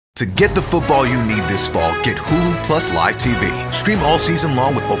To get the football you need this fall, get Hulu Plus Live TV. Stream all season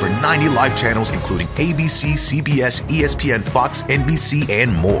long with over 90 live channels, including ABC, CBS, ESPN, Fox, NBC,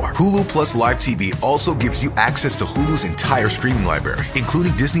 and more. Hulu Plus Live TV also gives you access to Hulu's entire streaming library,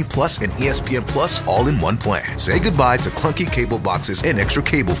 including Disney Plus and ESPN Plus, all in one plan. Say goodbye to clunky cable boxes and extra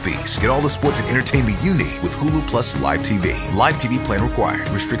cable fees. Get all the sports and entertainment you need with Hulu Plus Live TV. Live TV plan required.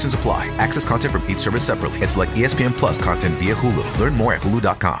 Restrictions apply. Access content from each service separately and select ESPN Plus content via Hulu. Learn more at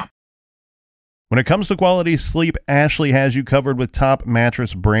hulu.com. When it comes to quality sleep, Ashley has you covered with top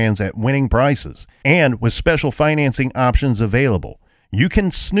mattress brands at winning prices and with special financing options available. You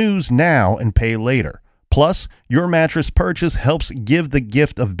can snooze now and pay later. Plus, your mattress purchase helps give the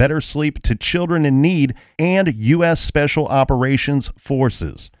gift of better sleep to children in need and U.S. Special Operations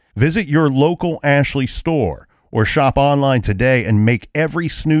Forces. Visit your local Ashley store or shop online today and make every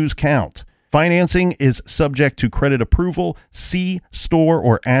snooze count. Financing is subject to credit approval. See store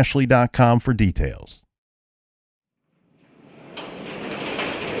or ashley.com for details.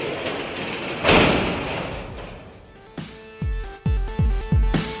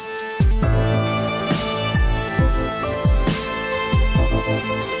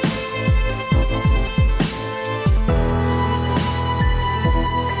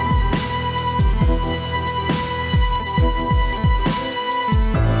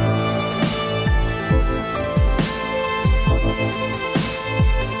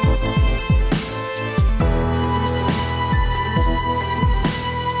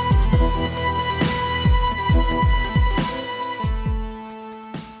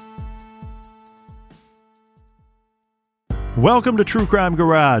 Welcome to True Crime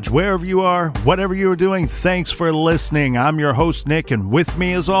Garage. Wherever you are, whatever you are doing, thanks for listening. I'm your host, Nick, and with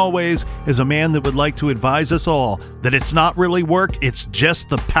me, as always, is a man that would like to advise us all that it's not really work, it's just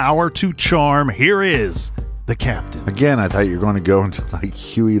the power to charm. Here is the captain. Again, I thought you were going to go into like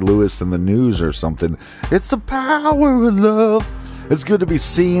Huey Lewis in the news or something. It's the power of love. It's good to be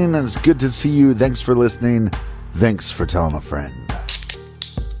seen, and it's good to see you. Thanks for listening. Thanks for telling a friend.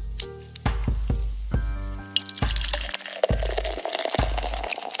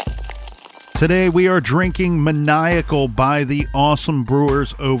 Today we are drinking Maniacal by the awesome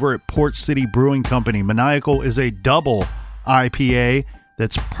brewers over at Port City Brewing Company. Maniacal is a double IPA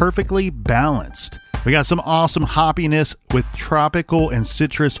that's perfectly balanced. We got some awesome hoppiness with tropical and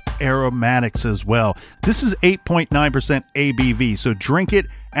citrus aromatics as well. This is 8.9% ABV, so drink it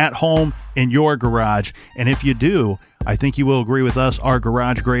at home in your garage. And if you do, I think you will agree with us. Our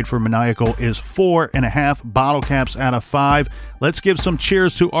garage grade for Maniacal is 4.5 bottle caps out of 5. Let's give some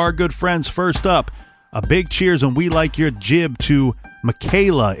cheers to our good friends. First up, a big cheers and we like your jib to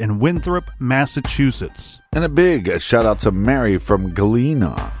Michaela in Winthrop, Massachusetts. And a big shout out to Mary from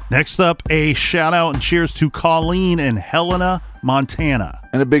Galena. Next up, a shout out and cheers to Colleen in Helena, Montana.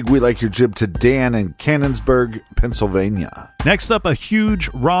 And a big we like your jib to Dan in Cannonsburg, Pennsylvania. Next up, a huge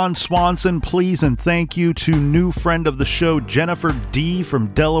Ron Swanson please and thank you to new friend of the show, Jennifer D. from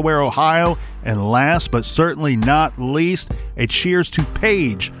Delaware, Ohio. And last but certainly not least, a cheers to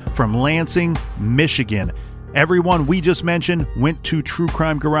Paige from Lansing, Michigan. Everyone we just mentioned went to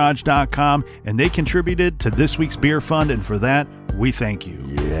truecrimegarage.com and they contributed to this week's beer fund, and for that, we thank you.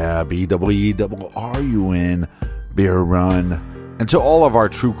 Yeah, BWERUN, beer run. And to all of our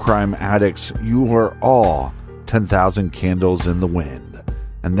true crime addicts, you are all 10,000 candles in the wind.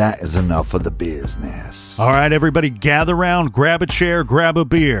 And that is enough of the business. All right, everybody, gather around, grab a chair, grab a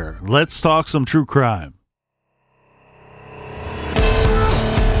beer. Let's talk some true crime.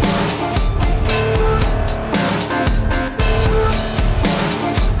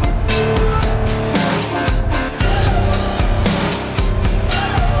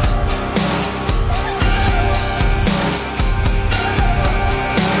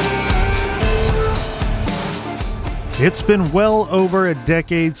 It's been well over a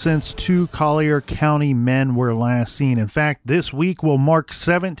decade since two Collier County men were last seen. In fact, this week will mark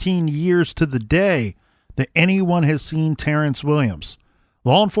 17 years to the day that anyone has seen Terrence Williams.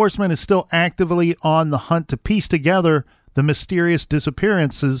 Law enforcement is still actively on the hunt to piece together the mysterious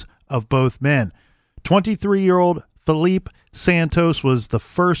disappearances of both men. 23-year-old Felipe Santos was the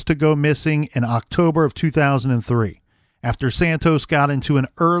first to go missing in October of 2003. After Santos got into an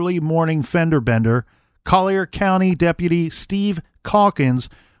early morning fender bender, Collier County Deputy Steve Calkins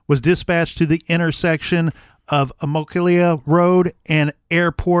was dispatched to the intersection of Amokalia Road and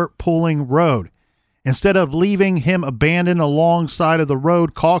Airport Pulling Road. Instead of leaving him abandoned alongside of the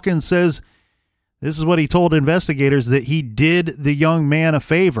road, Calkins says this is what he told investigators, that he did the young man a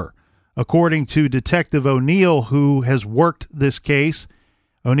favor. According to Detective O'Neill, who has worked this case,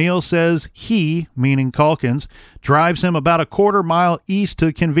 O'Neill says he, meaning Calkins, drives him about a quarter-mile east to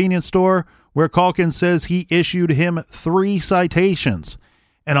a convenience store where Calkins says he issued him 3 citations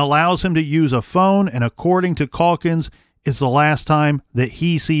and allows him to use a phone, and according to Calkins, it's the last time that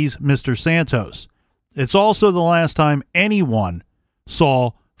he sees Mr. Santos. It's also the last time anyone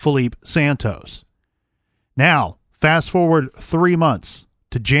saw Felipe Santos. Now, fast forward 3 months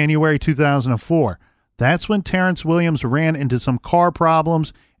to January 2004. That's when Terrence Williams ran into some car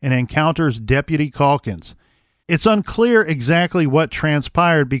problems and encounters Deputy Calkins. It's unclear exactly what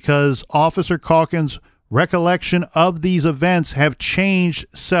transpired because Officer Calkins' recollection of these events have changed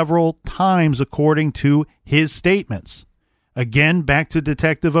several times according to his statements. Again, back to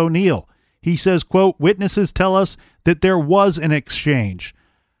Detective O'Neill. He says, quote, "Witnesses tell us that there was an exchange,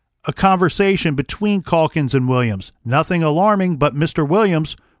 a conversation between Calkins and Williams. Nothing alarming, but Mr.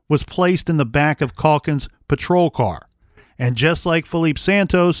 Williams was placed in the back of Calkins' patrol car. And just like Felipe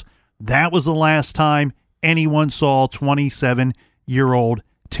Santos, that was the last time anyone saw 27-year-old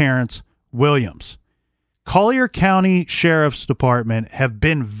Terrence Williams." Collier County Sheriff's Department have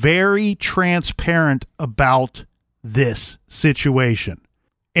been very transparent about this situation,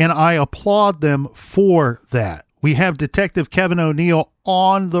 and I applaud them for that. We have Detective Kevin O'Neill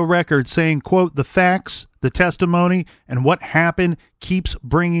on the record saying, quote, "The facts, the testimony, and what happened keeps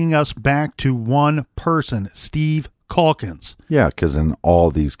bringing us back to one person, Steve Calkins." Yeah, because in all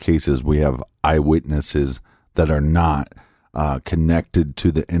these cases, we have eyewitnesses that are not connected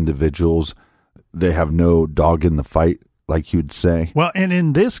to the individuals. They have no dog in the fight, like you'd say. Well, and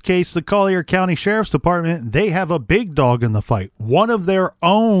in this case, the Collier County Sheriff's Department, they have a big dog in the fight. One of their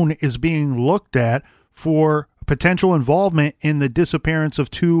own is being looked at for potential involvement in the disappearance of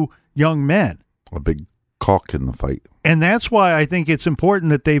 2 young men. A big cock in the fight. And that's why I think it's important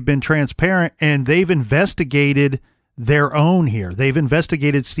that they've been transparent and they've investigated their own here. They've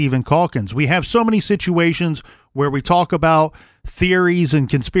investigated Stephen Calkins. We have so many situations where we talk about theories and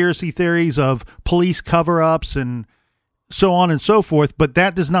conspiracy theories of police cover-ups and so on and so forth, but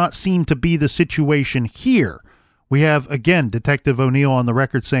that does not seem to be the situation here. We have, again, Detective O'Neill on the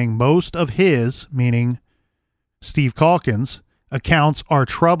record saying most of his, meaning Steve Calkins, accounts are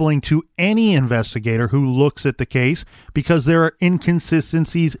troubling to any investigator who looks at the case because there are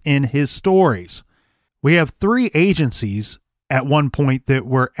inconsistencies in his stories. We have 3 agencies at one point that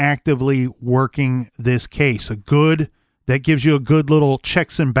were actively working this case. That gives you a good little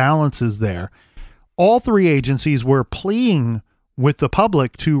checks and balances there. All 3 agencies were pleading with the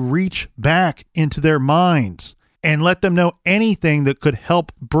public to reach back into their minds and let them know anything that could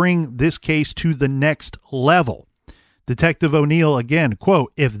help bring this case to the next level. Detective O'Neill, again,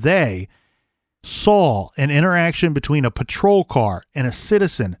 quote, "If they saw an interaction between a patrol car and a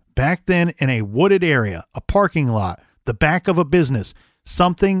citizen back then in a wooded area, a parking lot, the back of a business,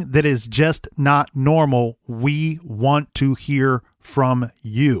 something that is just not normal, we want to hear from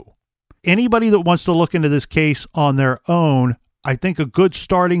you." Anybody that wants to look into this case on their own, I think a good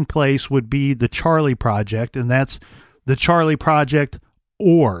starting place would be the Charlie Project, and that's the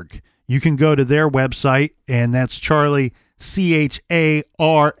charlieproject.org. You can go to their website, and that's Charlie, CHARLEY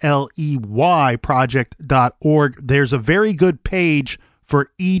project.org. There's a very good page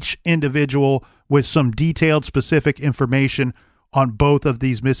for each individual with some detailed, specific information on both of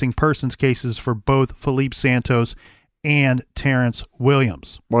these missing persons cases for both Felipe Santos and Terrence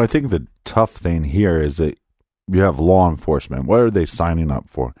Williams. Well, I think the tough thing here is that you have law enforcement. What are they signing up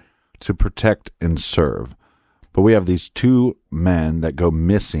for? To protect and serve. But we have these 2 men that go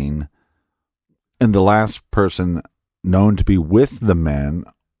missing, and the last person known to be with the men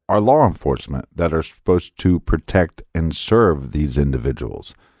are law enforcement that are supposed to protect and serve these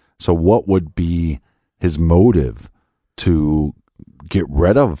individuals. So what would be his motive to get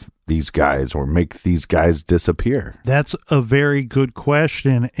rid of these guys or make these guys disappear? That's a very good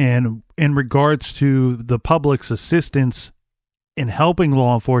question. And in regards to the public's assistance in helping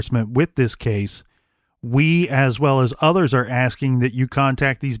law enforcement with this case, we, as well as others, are asking that you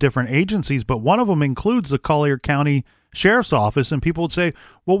contact these different agencies, but one of them includes the Collier County Sheriff's Office, and people would say,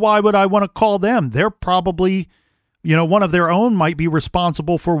 well, why would I want to call them? They're probably, one of their own might be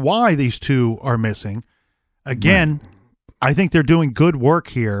responsible for why these 2 are missing. Again, right. I think they're doing good work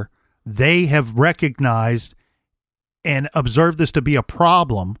here. They have recognized and observed this to be a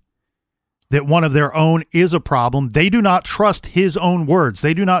problem, that one of their own is a problem. They do not trust his own words.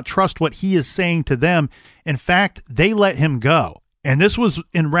 They do not trust what he is saying to them. In fact, they let him go. And this was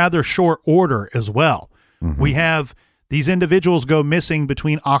in rather short order as well. Mm-hmm. We have these individuals go missing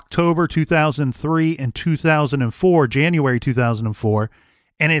between October 2003 and 2004, January 2004,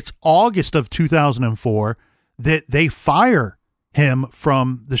 and it's August of 2004 that they fire him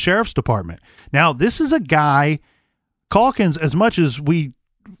from the sheriff's department. Now, this is a guy, Calkins, as much as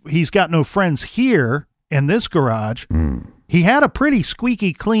he's got no friends here in this garage, he had a pretty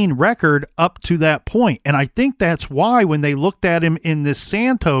squeaky clean record up to that point. And I think that's why when they looked at him in this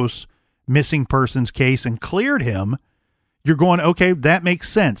Santos missing persons case and cleared him, you're going, okay, that makes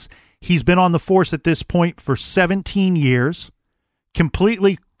sense. He's been on the force at this point for 17 years,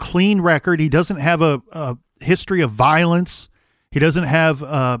 completely clean record. He doesn't have a history of violence. He doesn't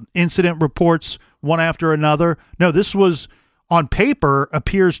have incident reports one after another. No, this was, on paper,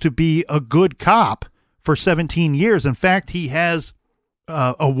 appears to be a good cop for 17 years. In fact, he has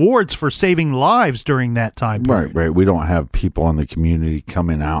awards for saving lives during that time period. Right. We don't have people in the community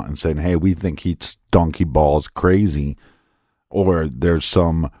coming out and saying, hey, we think he's donkey balls crazy, or there's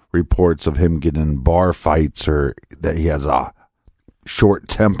some reports of him getting in bar fights, or that he has a short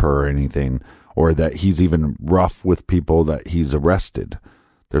temper or anything, or that he's even rough with people that he's arrested.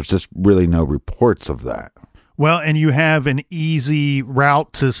 There's just really no reports of that. Well, and you have an easy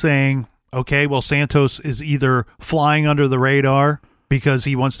route to saying, okay, well, Santos is either flying under the radar because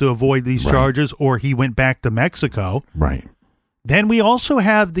he wants to avoid these charges, or he went back to Mexico. Right. Then we also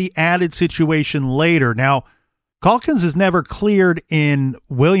have the added situation later. Now, Calkins is never cleared in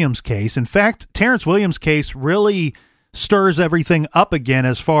Williams' case. In fact, Terrence Williams' case really stirs everything up again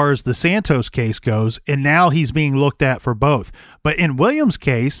as far as the Santos case goes, and now he's being looked at for both. But in Williams'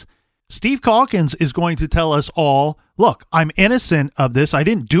 case, Steve Calkins is going to tell us all, look, I'm innocent of this. I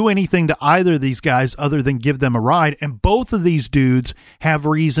didn't do anything to either of these guys other than give them a ride, and both of these dudes have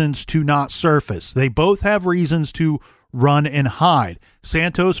reasons to not surface. They both have reasons to run and hide.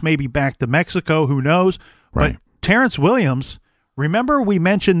 Santos may be back to Mexico, who knows? Right. But Terrence Williams, remember we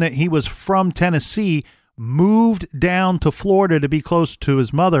mentioned that he was from Tennessee, moved down to Florida to be close to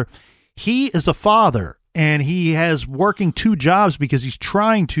his mother. He is a father, and he has working 2 jobs because he's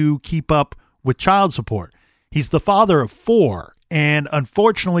trying to keep up with child support. He's the father of 4, and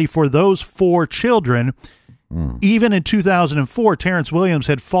unfortunately for those 4 children, even in 2004, Terrence Williams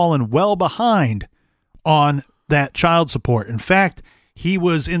had fallen well behind on that child support. In fact, he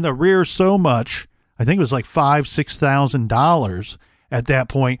was in the rear so much, I think it was like $5,000-$6,000 at that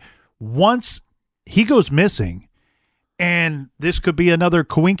point. Once he goes missing, and this could be another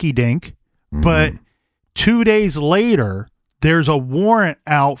coinky-dink, but 2 days later, there's a warrant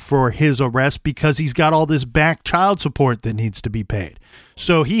out for his arrest because he's got all this back child support that needs to be paid.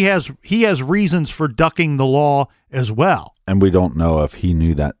 So he has reasons for ducking the law as well. And we don't know if he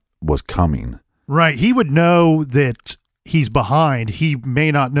knew that was coming. Right. He would know that he's behind. He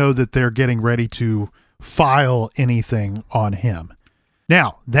may not know that they're getting ready to file anything on him.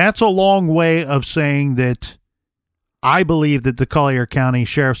 Now, that's a long way of saying that I believe that the Collier County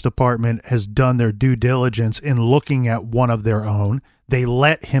Sheriff's Department has done their due diligence in looking at one of their own. They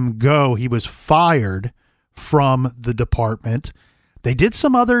let him go. He was fired from the department. They did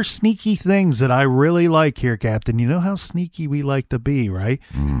some other sneaky things that I really like here, Captain. You know how sneaky we like to be, right?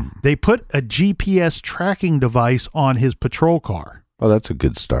 They put a GPS tracking device on his patrol car. Oh, that's a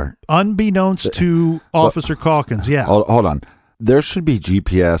good start. Unbeknownst to Officer Calkins, yeah. Hold on. There should be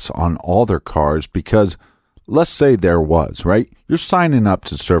GPS on all their cars because let's say there was, right? You're signing up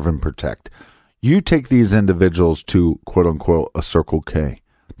to serve and protect. You take these individuals to, quote unquote, a Circle K.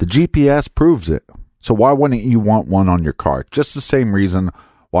 The GPS proves it. So why wouldn't you want one on your car? Just the same reason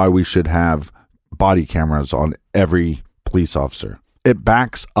why we should have body cameras on every police officer. It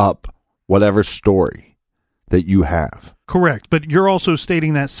backs up whatever story that you have. Correct. But you're also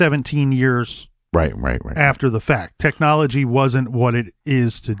stating that 17 years right after the fact. Technology wasn't what it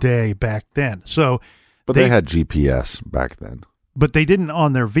is today back then. So, but they had GPS back then. But they didn't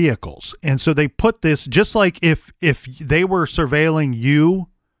on their vehicles. And so they put this, just like if they were surveilling you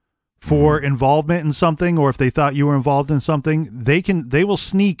for involvement in something, or if they thought you were involved in something, they will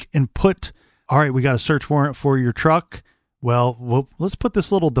sneak and put, all right, we got a search warrant for your truck. Well, let's put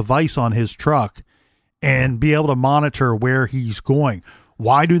this little device on his truck and be able to monitor where he's going.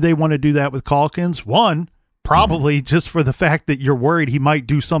 Why do they want to do that with Calkins? One, probably just for the fact that you're worried he might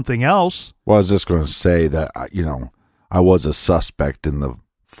do something else. Well, I was just going to say that, I was a suspect in the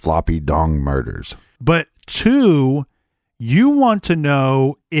floppy dong murders. But 2, you want to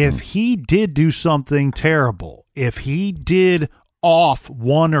know if he did do something terrible, if he did off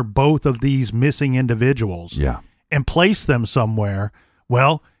one or both of these missing individuals and place them somewhere.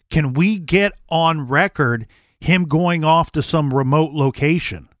 Well, can we get on record him going off to some remote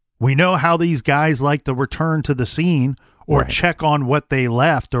location? We know how these guys like to return to the scene or check on what they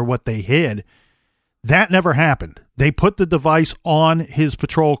left or what they hid. That never happened. They put the device on his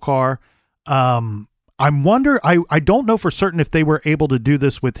patrol car. I don't know for certain if they were able to do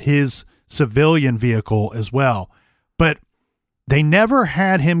this with his civilian vehicle as well, but they never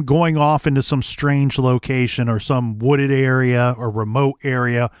had him going off into some strange location or some wooded area or remote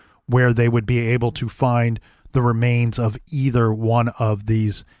area where they would be able to find the remains of either one of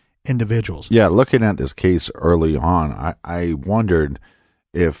these individuals. Yeah, looking at this case early on, I wondered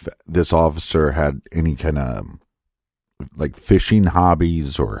if this officer had any kind of like fishing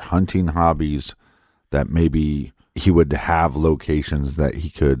hobbies or hunting hobbies, that maybe he would have locations that he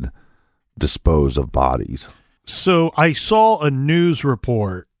could dispose of bodies. So I saw a news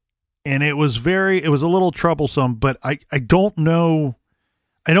report, and it was a little troublesome, but I don't know.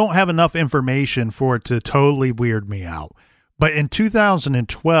 I don't have enough information for it to totally weird me out. But in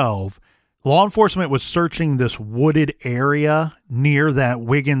 2012, law enforcement was searching this wooded area near that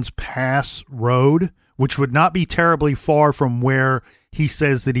Wiggins Pass Road, which would not be terribly far from where he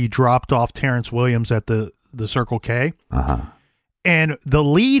says that he dropped off Terrence Williams at the Circle K. Uh-huh. And the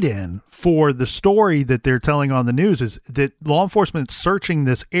lead-in for the story that they're telling on the news is that law enforcement is searching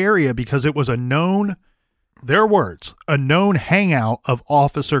this area because it was a known hangout of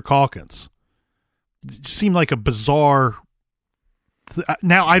Officer Calkins. It seemed like a bizarre...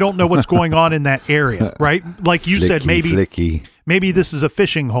 Now, I don't know what's going on in that area, right? Like you said, maybe this is a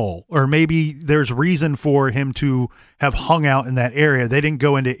fishing hole, or maybe there's reason for him to have hung out in that area. They didn't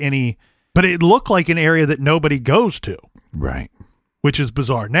go into any, but it looked like an area that nobody goes to. Right. Which is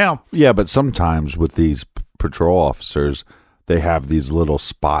bizarre. Now, yeah, but sometimes with these patrol officers, they have these little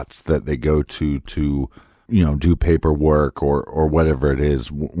spots that they go to do paperwork or whatever it is.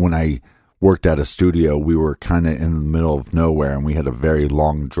 When I worked at a studio, we were kind of in the middle of nowhere, and we had a very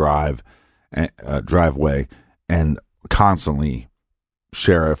long driveway, and constantly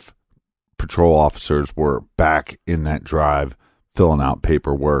sheriff patrol officers were back in that drive filling out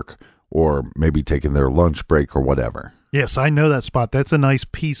paperwork or maybe taking their lunch break or whatever. Yes, I know that spot. That's a nice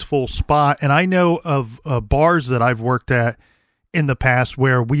peaceful spot. And I know of bars that I've worked at in the past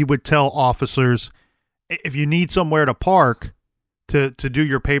where we would tell officers, if you need somewhere to park to do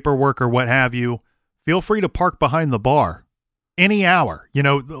your paperwork or what have you, feel free to park behind the bar any hour.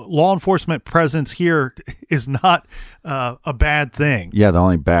 Law enforcement presence here is not a bad thing. Yeah, the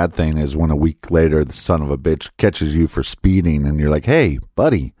only bad thing is when a week later the son of a bitch catches you for speeding and you're like, hey,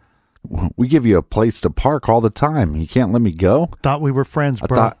 buddy, we give you a place to park all the time. You can't let me go? Thought we were friends,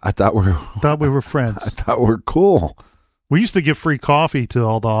 bro. I thought we were friends. I thought we were cool. We used to give free coffee to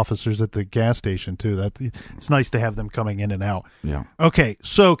all the officers at the gas station, too. It's nice to have them coming in and out. Yeah. Okay,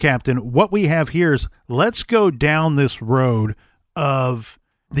 so, Captain, what we have here is let's go down this road of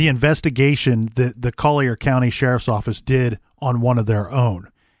the investigation that the Collier County Sheriff's Office did on one of their own.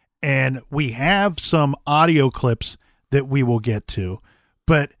 And we have some audio clips that we will get to.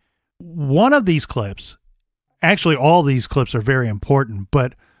 But one of these clips, actually all these clips are very important,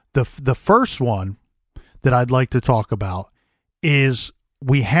 but the first one that I'd like to talk about is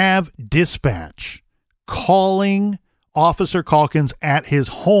we have dispatch calling Officer Calkins at his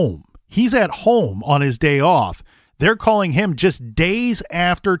home. He's at home on his day off. They're calling him just days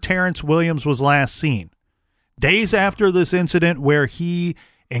after Terrence Williams was last seen. Days after this incident where he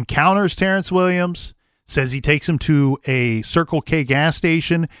encounters Terrence Williams, says he takes him to a Circle K gas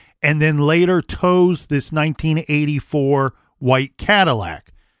station, and then later tows this 1984 white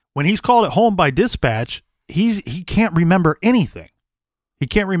Cadillac. When he's called at home by dispatch, he can't remember anything. He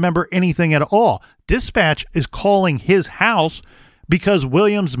can't remember anything at all. Dispatch is calling his house because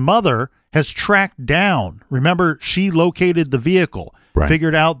Williams' mother has tracked down. Remember, she located the vehicle, right.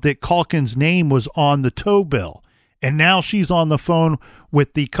 Figured out that Calkins' name was on the tow bill. And now she's on the phone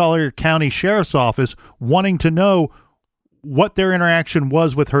with the Collier County Sheriff's Office wanting to know what their interaction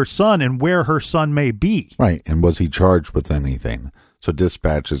was with her son and where her son may be. Right. And was he charged with anything? So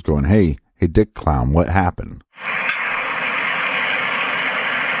dispatch is going, hey, Dick Clown, what happened?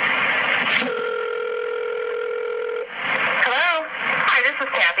 Hello? Hi, this is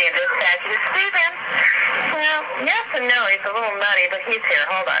Kathy in dispatch. Is Steven? Well, yes and no. He's a little nutty, but he's here.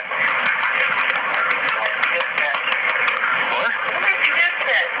 Hold on. What? What makes you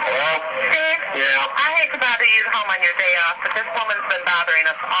dispatch? Well, Steve? Yeah? I hate to bother you at home on your day off, but this woman's been bothering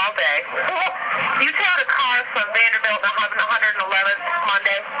us all day. You towed a car from Vanderbilt to 111th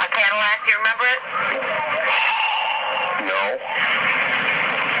Monday, a Cadillac. Do you remember it? No.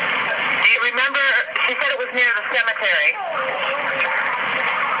 Do you remember? She said it was near the cemetery.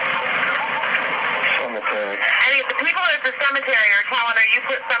 Cemetery. And the people at the cemetery are telling her you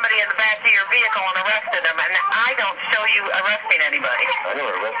put somebody in the back of your vehicle and arrested them, and I don't show you arresting anybody. I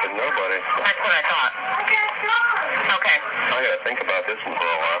never arrested nobody. That's what I thought. Okay. I got to think about this one for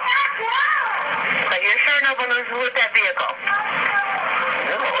a while. But you're sure no one was with that vehicle?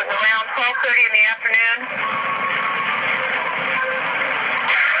 No. It was around 12:30 in the afternoon?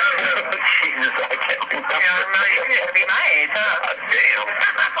 Jesus, I can't remember. You don't remember? You're going to be my age, huh? God damn.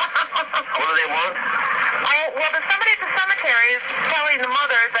 What do they want? Oh, well, somebody at the cemetery is telling the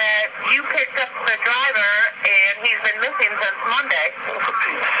mother that you picked up the driver and he's been missing since Monday. Oh, for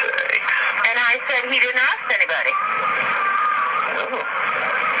Pete's sake. And I said he didn't arrest anybody. No.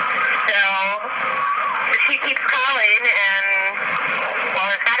 So she keeps calling, and, well,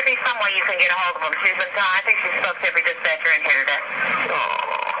 there's got to be some way you can get a hold of him. She's been telling, I think she spoke to every dispatcher in here today.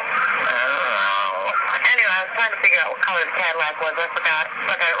 Oh. Anyway, I was trying to figure out what color the Cadillac was. I forgot.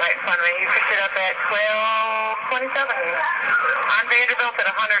 I got it right in front of me. You picked it up at 12:27 on Vanderbilt at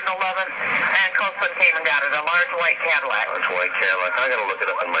 111, and Coastland came and got it, a large white Cadillac. Large white Cadillac. I got to look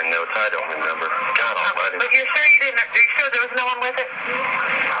it up in my notes. I don't remember. God almighty. But you're sure you didn't? Are you sure there was no one with it?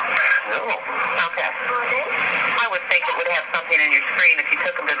 No. Okay. I would think it would have something in your screen if you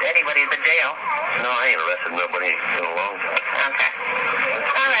took him to anybody at the jail. No, I ain't arrested nobody in a long time. Okay.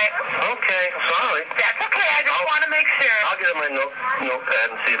 All right. Okay, sorry. That's okay. I just want to make sure. I'll get in my notepad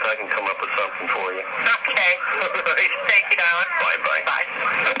and see if I can come up with something for you. Okay. Thank you, darling. Bye-bye. Bye.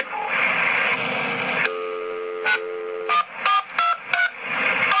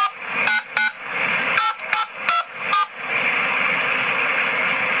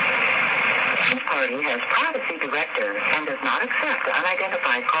 This party has privacy director and does not accept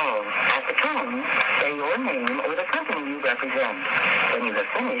unidentified calls. At the tone, say your name or the company you represent. When you have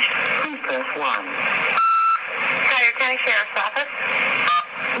finished, please press 1. Collier County Sheriff's Office.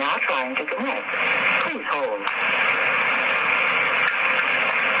 Now trying to connect. Please hold.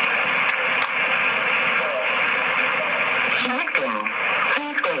 Connecting.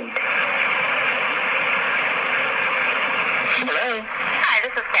 Please wait. Hello? Hi,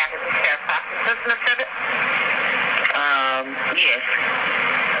 this is Kathy from Sheriff's Office. Is this Mr. Yes.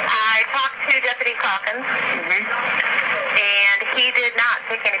 I talked to Deputy Calkins, and he did not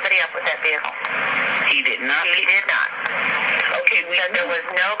pick anybody up with that vehicle. He did not? He did not. Okay, we There was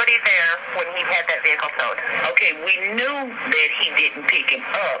nobody there when he had that vehicle towed. Okay, we knew that he didn't pick him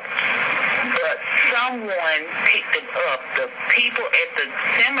up, but someone picked him up. The people at the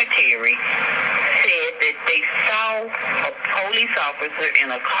cemetery said that they saw a police officer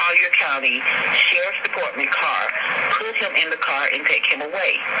in a Collier County Sheriff's Department car put him in the car and take him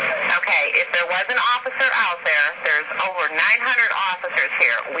away. Okay, if there was an officer out there, there's over 900 officers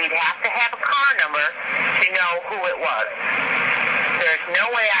here. We'd have to have a car number to know who it was. There's no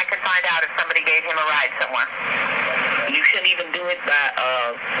way I could find out if somebody gave him a ride somewhere. You couldn't even do it by,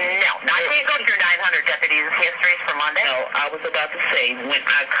 No, I can't go through 900 deputies' histories for Monday. No, I was about to say, when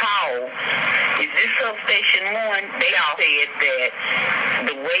I called, is this substation 1? They said that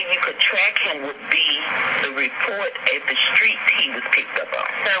the way you could track him would be the report at the street he was picked up on.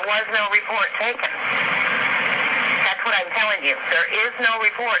 There was no report taken. That's what I'm telling you. There is no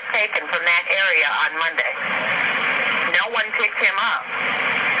report taken from that area on Monday. No one picked him up.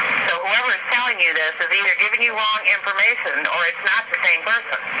 So whoever is telling you this is either giving you wrong information or it's not the same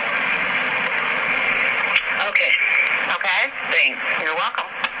person. Okay. Okay? Thanks. You're welcome.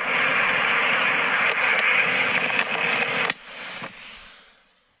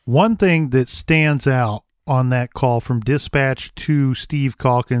 One thing that stands out on that call from dispatch to Steve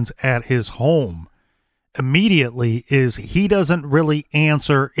Calkins at his home immediately is he doesn't really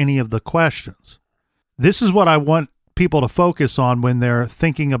answer any of the questions. This is what I want people to focus on when they're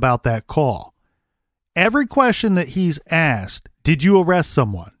thinking about that call. Every question that he's asked, did you arrest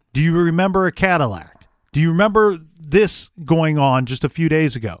someone? Do you remember a Cadillac? Do you remember this going on just a few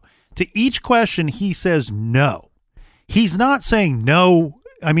days ago? To each question, he says no. He's not saying no.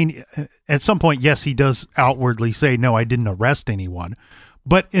 I mean, at some point, yes, he does outwardly say, no, I didn't arrest anyone.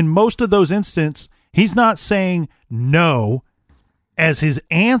 But in most of those instances, he's not saying no as his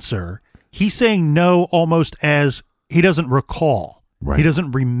answer. He's saying no almost as he doesn't recall. Right. He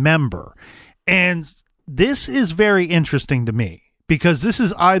doesn't remember. And this is very interesting to me because this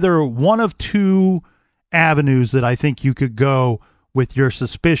is either one of two avenues that I think you could go with your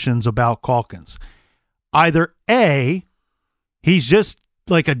suspicions about Calkins. Either A, he's just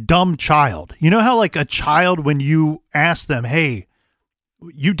like a dumb child. You know how like a child, when you ask them, hey,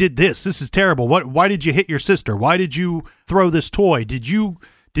 you did this is terrible. Why did you hit your sister? Why did you throw this toy? Did you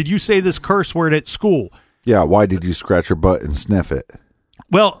say this curse word at school? Yeah, why did you scratch your butt and sniff it?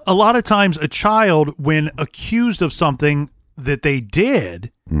 Well, a lot of times a child, when accused of something that they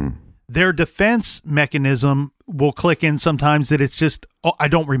did, their defense mechanism will click in sometimes that it's just, oh, I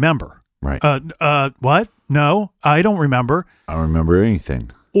don't remember. Right. What? No, I don't remember. I don't remember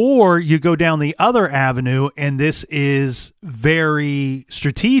anything. Or you go down the other avenue, and this is very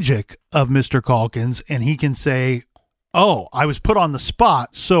strategic of Mr. Calkins, and he can say, oh, I was put on the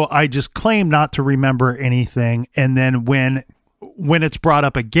spot, so I just claim not to remember anything, and then when it's brought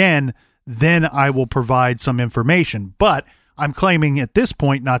up again, then I will provide some information. But I'm claiming at this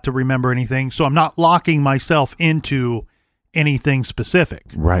point not to remember anything, so I'm not locking myself into anything specific.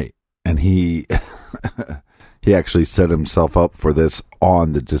 Right. And he he actually set himself up for this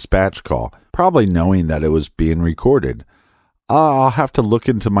on the dispatch call, probably knowing that it was being recorded. I'll have to look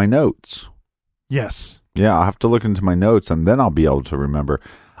into my notes. Yes. Yeah, I'll have to look into my notes, and then I'll be able to remember.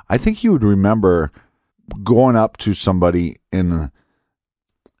 I think you would remember going up to somebody in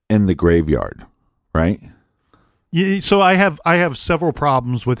the graveyard, right? Yeah, so I have several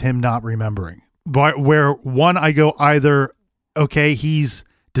problems with him not remembering. Where one, I go either, okay, he's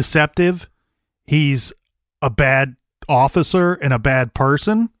deceptive, he's a bad officer and a bad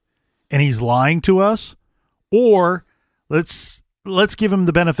person, and he's lying to us, or let's give him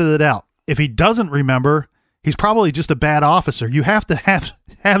the benefit of the doubt. If he doesn't remember, he's probably just a bad officer. You have to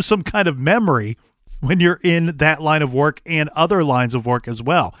have some kind of memory when you're in that line of work and other lines of work as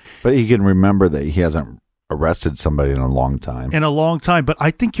well. But he can remember that he hasn't arrested somebody in a long time. But I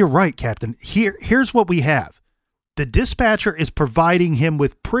think you're right, Captain. Here's what we have. The dispatcher is providing him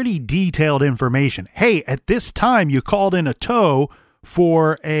with pretty detailed information. Hey, at this time you called in a tow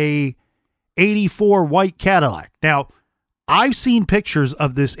for a 84 white Cadillac. Now, I've seen pictures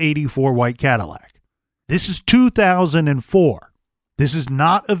of this 84 white Cadillac. This is 2004. This is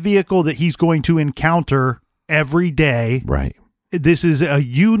not a vehicle that he's going to encounter every day. Right. This is a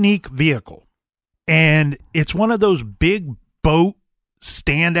unique vehicle. And it's one of those big boat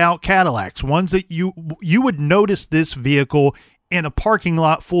standout Cadillacs, ones that you would notice this vehicle in a parking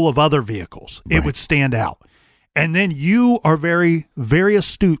lot full of other vehicles. It would stand out. And then you are very, very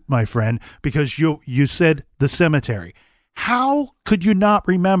astute, my friend, because you said the cemetery. How could you not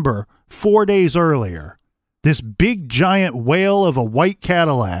remember 4 days earlier this big giant whale of a white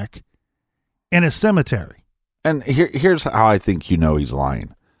Cadillac in a cemetery? And here's how I think he's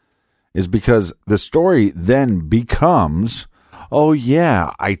lying. Is because the story then becomes, oh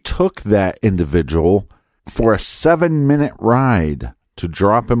yeah, I took that individual for a 7-minute ride to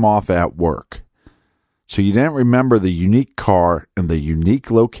drop him off at work. So you didn't remember the unique car and the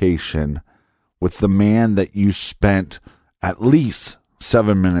unique location with the man that you spent at least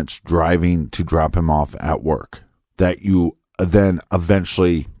 7 minutes driving to drop him off at work, that you then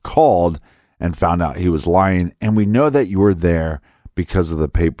eventually called and found out he was lying. And we know that you were there because of the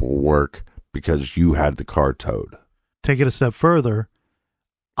paperwork, because you had the car towed. Take it a step further.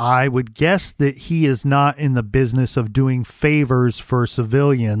 I would guess that he is not in the business of doing favors for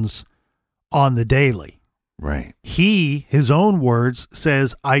civilians on the daily. Right. He, his own words,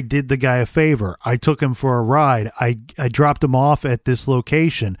 says, I did the guy a favor. I took him for a ride. I dropped him off at this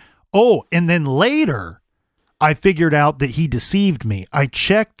location. Oh, and then later, I figured out that he deceived me. I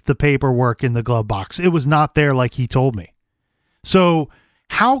checked the paperwork in the glove box. It was not there like he told me. So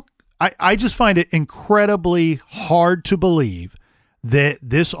I just find it incredibly hard to believe that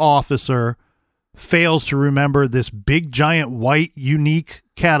this officer fails to remember this big, giant, white, unique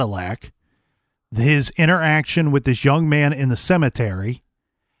Cadillac, his interaction with this young man in the cemetery,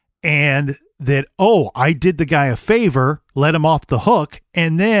 and that, oh, I did the guy a favor, let him off the hook,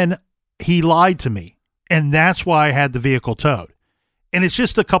 and then he lied to me. And that's why I had the vehicle towed. And it's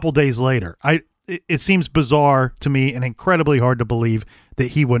just a couple days later. It seems bizarre to me and incredibly hard to believe that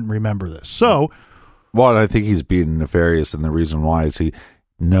he wouldn't remember this. So, well, I think he's being nefarious, and the reason why is he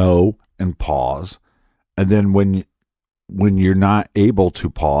know and pause, and then when you're not able to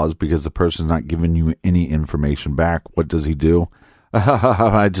pause because the person's not giving you any information back, what does he do?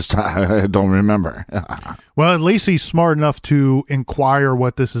 I don't remember. Well, at least he's smart enough to inquire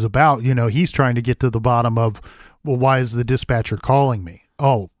what this is about. He's trying to get to the bottom of, well, why is the dispatcher calling me?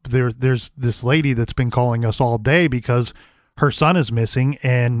 Oh, there's this lady that's been calling us all day because her son is missing,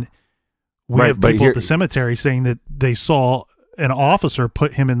 and we have people at the cemetery saying that they saw an officer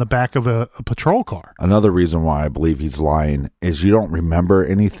put him in the back of a patrol car. Another reason why I believe he's lying is you don't remember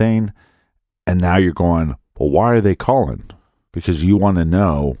anything, and now you're going, well, why are they calling? Because you want to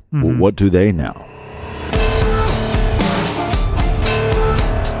know, well, what do they know?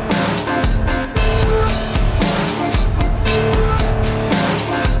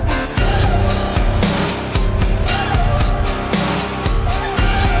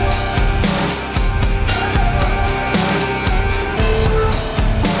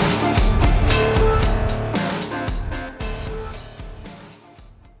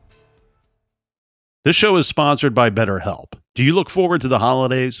 This show is sponsored by BetterHelp. Do you look forward to the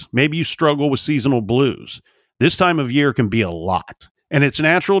holidays? Maybe you struggle with seasonal blues. This time of year can be a lot, and it's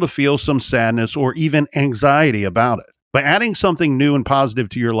natural to feel some sadness or even anxiety about it. But adding something new and positive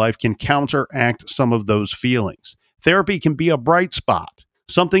to your life can counteract some of those feelings. Therapy can be a bright spot,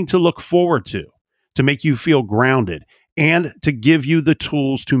 something to look forward to make you feel grounded, and to give you the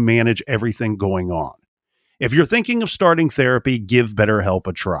tools to manage everything going on. If you're thinking of starting therapy, give BetterHelp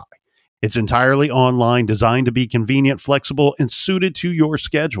a try. It's entirely online, designed to be convenient, flexible, and suited to your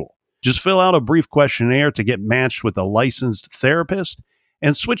schedule. Just fill out a brief questionnaire to get matched with a licensed therapist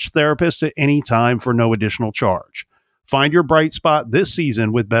and switch therapists at any time for no additional charge. Find your bright spot this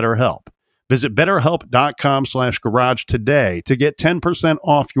season with BetterHelp. Visit BetterHelp.com/garage today to get 10%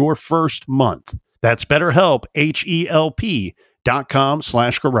 off your first month. That's BetterHelp,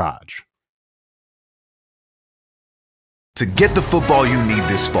 HELP.com/garage. To get the football you need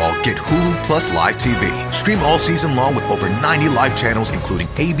this fall, get Hulu Plus Live TV. Stream all season long with over 90 live channels, including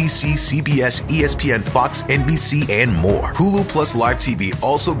ABC, CBS, ESPN, Fox, NBC, and more. Hulu Plus Live TV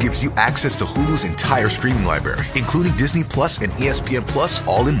also gives you access to Hulu's entire streaming library, including Disney Plus and ESPN Plus,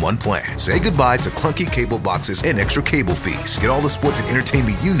 all in one plan. Say goodbye to clunky cable boxes and extra cable fees. Get all the sports and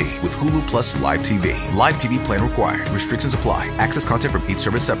entertainment you need with Hulu Plus Live TV. Live TV plan required. Restrictions apply. Access content from each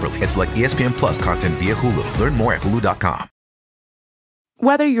service separately and select ESPN Plus content via Hulu. Learn more at hulu.com.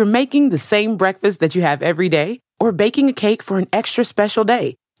 Whether you're making the same breakfast that you have every day or baking a cake for an extra special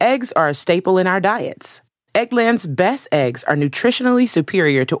day, eggs are a staple in our diets. Eggland's best eggs are nutritionally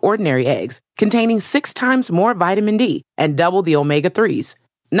superior to ordinary eggs, containing 6 times more vitamin D and double the omega-3s.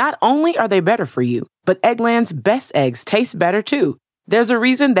 Not only are they better for you, but Eggland's best eggs taste better too. There's a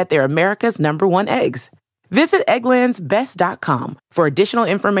reason that they're America's #1 eggs. Visit egglandsbest.com for additional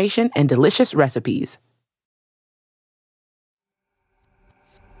information and delicious recipes.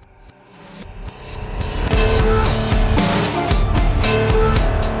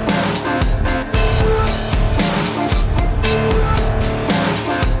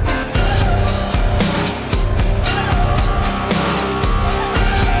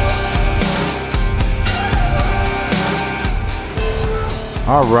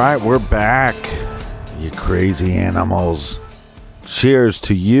 All right, we're back, you crazy animals. Cheers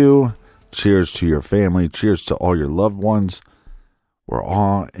to you. Cheers to your family. Cheers to all your loved ones. We're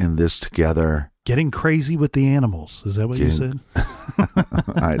all in this together. Getting crazy with the animals. Is that what you said?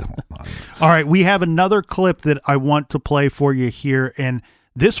 I don't know. All right, we have another clip that I want to play for you here. And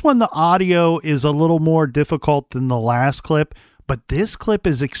this one, the audio is a little more difficult than the last clip, but this clip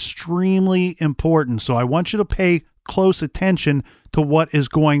is extremely important. So I want you to pay close attention to what is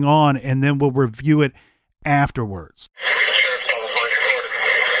going on, and then we'll review it afterwards.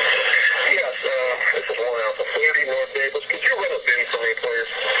 Yes, this is one out of 30 North Davis. Could you run a bin for me, please?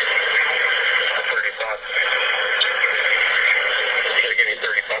 30 bucks. You gotta give me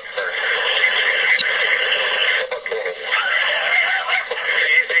 30 bucks first. How about 20?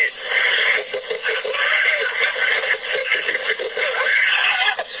 Easy.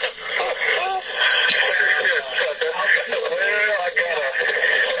 Well,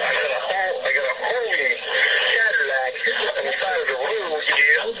 I got a holy Cadillac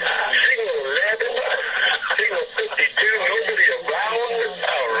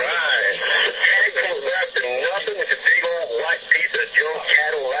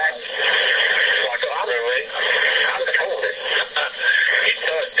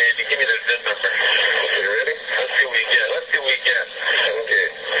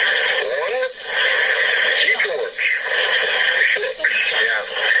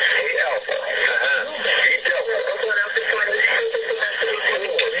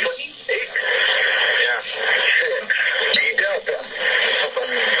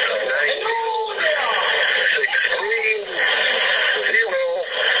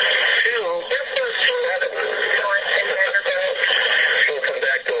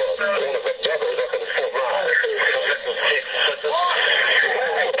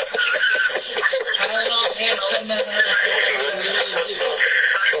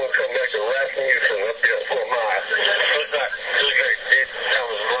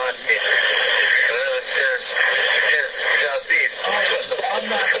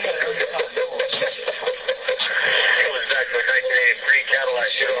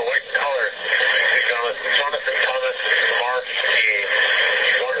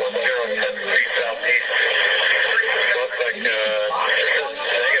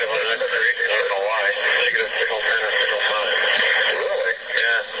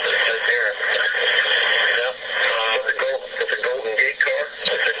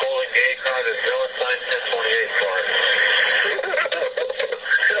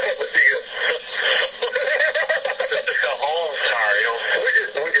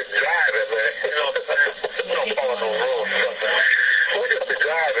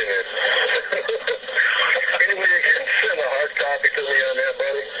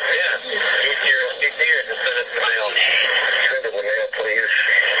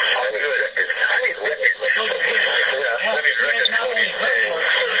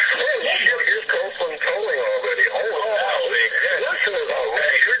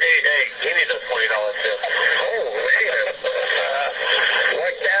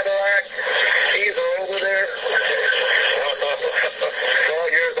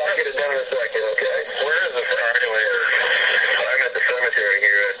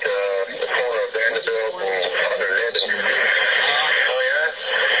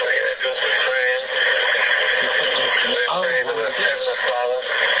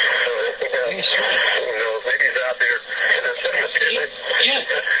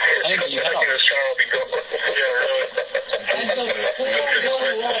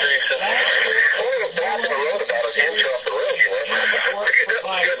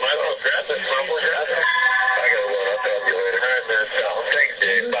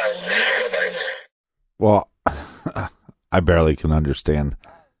Well, I barely can understand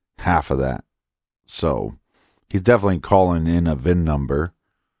half of that. So he's definitely calling in a VIN number,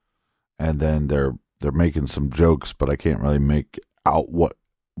 and then they're making some jokes, but I can't really make out what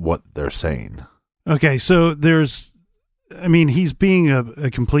they're saying. Okay, so he's being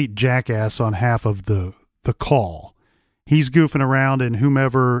a complete jackass on half of the call. He's goofing around, and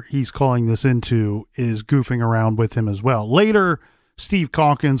whomever he's calling this into is goofing around with him as well. Later, Steve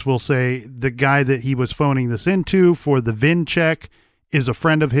Calkins will say the guy that he was phoning this into for the VIN check is a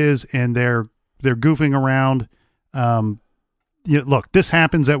friend of his, and they're goofing around. Look, this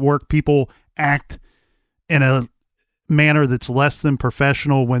happens at work. People act in a manner that's less than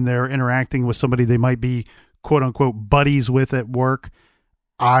professional when they're interacting with somebody they might be quote unquote buddies with at work.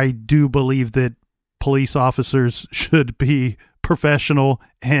 I do believe that police officers should be professional,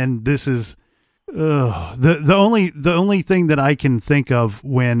 and this is the only thing that I can think of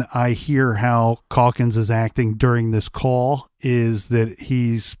when I hear how Calkins is acting during this call is that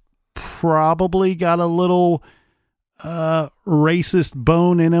he's probably got a little racist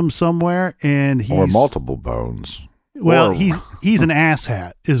bone in him somewhere, and or multiple bones. Well, he's an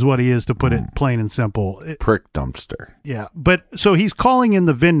asshat is what he is, to put it plain and simple. Prick dumpster. Yeah, but so he's calling in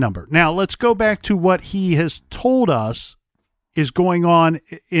the VIN number. Now, let's go back to what he has told us is going on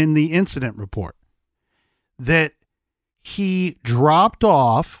in the incident report. That he dropped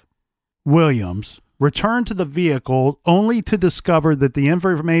off Williams, returned to the vehicle, only to discover that the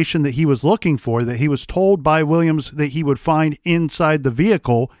information that he was looking for, that he was told by Williams that he would find inside the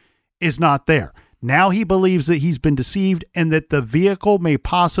vehicle, is not there. Now he believes that he's been deceived and that the vehicle may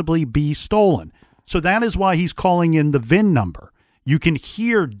possibly be stolen. So that is why he's calling in the VIN number. You can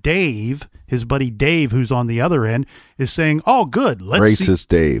hear Dave, his buddy Dave, who's on the other end, is saying, oh, good.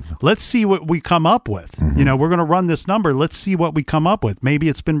 Dave. Let's see what we come up with. Mm-hmm. We're going to run this number. Let's see what we come up with. Maybe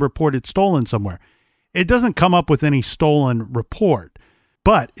it's been reported stolen somewhere. It doesn't come up with any stolen report.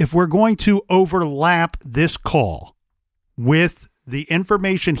 But if we're going to overlap this call with the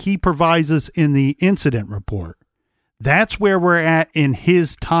information he provides us in the incident report, that's where we're at in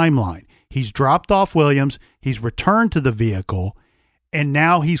his timeline. He's dropped off Williams, he's returned to the vehicle, and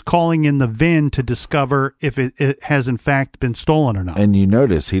now he's calling in the VIN to discover if it has in fact been stolen or not. And you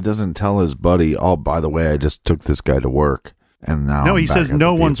notice he doesn't tell his buddy, oh, by the way, I just took this guy to work, and now no, I'm he back says at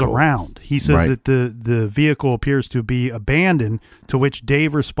no the one's vehicle. around. He says that the vehicle appears to be abandoned, to which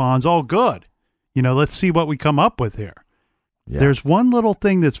Dave responds, oh, good. Let's see what we come up with here. Yeah. There's one little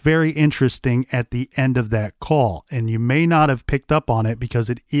thing that's very interesting at the end of that call, and you may not have picked up on it because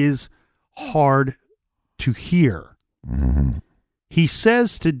it is hard to hear. Mm-hmm. He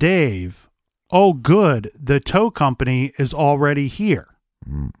says to Dave, oh, good, the tow company is already here.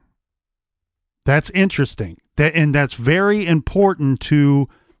 Mm. That's interesting. And that's very important to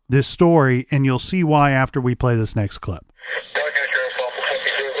this story, and you'll see why after we play this next clip.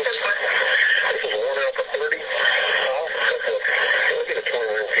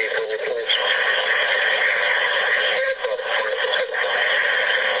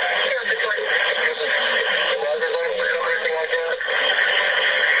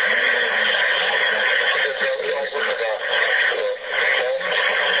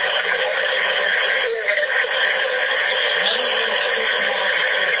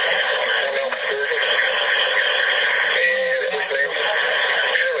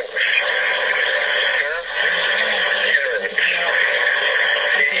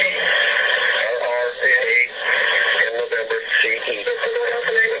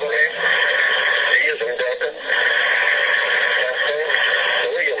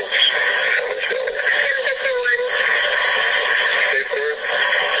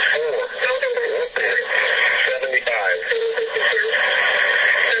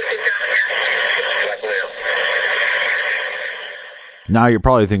 Now you're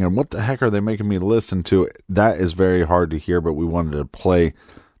probably thinking, what the heck are they making me listen to? That is very hard to hear, but we wanted to play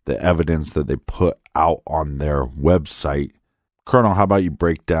the evidence that they put out on their website. Colonel, how about you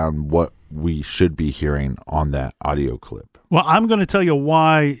break down what we should be hearing on that audio clip? Well, I'm going to tell you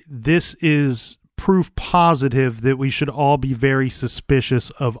why this is proof positive that we should all be very suspicious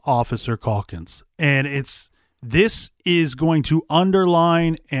of Officer Calkins. And this is going to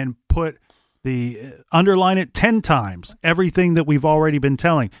underline and underline it 10 times, everything that we've already been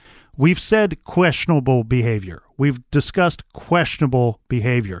telling. We've said questionable behavior. We've discussed questionable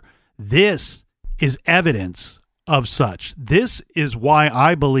behavior. This is evidence of such. This is why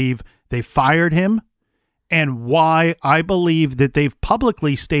I believe they fired him and why I believe that they've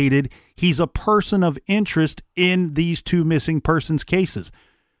publicly stated he's a person of interest in these two missing persons cases.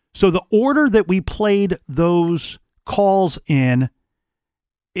 So the order that we played those calls in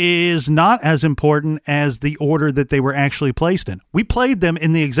is not as important as the order that they were actually placed in. We played them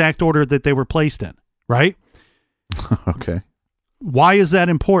in the exact order that they were placed in, right? Okay. Why is that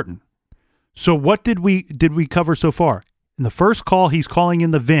important? So what did we cover so far? In the first call, he's calling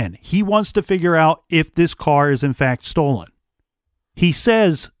in the VIN. He wants to figure out if this car is in fact stolen. He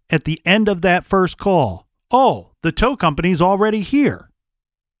says at the end of that first call, oh, the tow company's already here.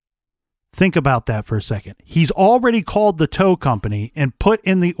 Think about that for a second. He's already called the tow company and put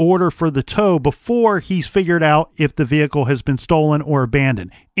in the order for the tow before he's figured out if the vehicle has been stolen or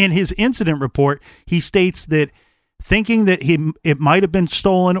abandoned. In his incident report, he states that thinking that it might have been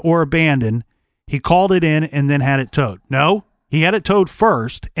stolen or abandoned, he called it in and then had it towed. No, he had it towed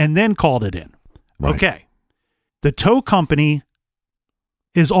first and then called it in. Right. Okay. The tow company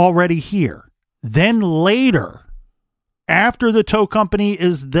is already here. Then later, after the tow company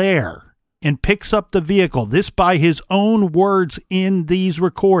is there and picks up the vehicle, this by his own words in these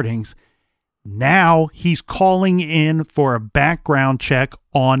recordings, now he's calling in for a background check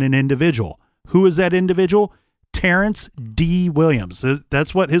on an individual. Who is that individual? Terrence D. Williams.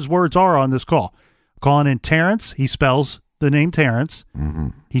 That's what his words are on this call. Calling in Terrence. He spells the name Terrence. Mm-hmm.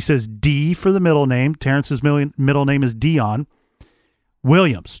 He says D for the middle name. Terrence's middle name is Dion.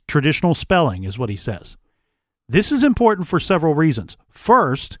 Williams. Traditional spelling is what he says. This is important for several reasons.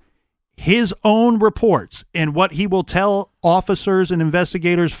 First, his own reports and what he will tell officers and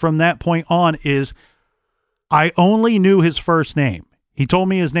investigators from that point on is, I only knew his first name. He told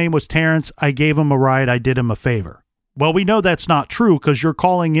me his name was Terrence. I gave him a ride. I did him a favor. Well, we know that's not true because you're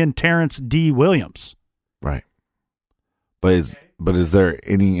calling in Terrence D. Williams. Right. But is there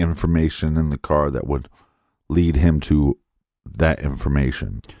any information in the car that would lead him to that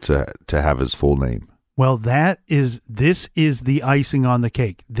information to have his full name? Well, this is the icing on the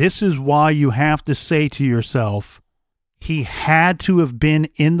cake. This is why you have to say to yourself, he had to have been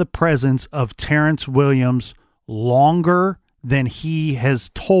in the presence of Terrence Williams longer than he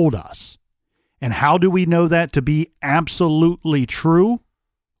has told us. And how do we know that to be absolutely true?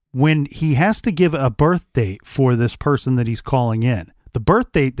 When he has to give a birth date for this person that he's calling in. The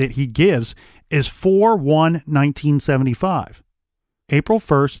birth date that he gives is 4/1/1975. April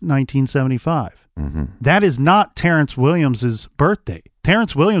 1st, 1975. Mm-hmm. That is not Terrence Williams's birthday.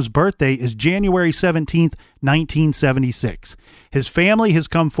 Terrence Williams' birthday is January 17th, 1976. His family has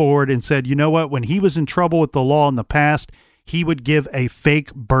come forward and said, you know what? When he was in trouble with the law in the past, he would give a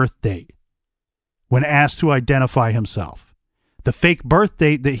fake birth date when asked to identify himself. The fake birth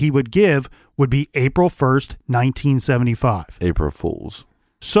date that he would give would be April 1st, 1975. April Fools.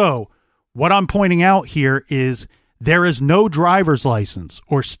 So what I'm pointing out here is there is no driver's license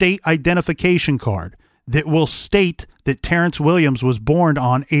or state identification card that will state that Terrence Williams was born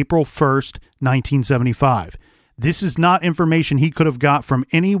on April 1st, 1975. This is not information he could have got from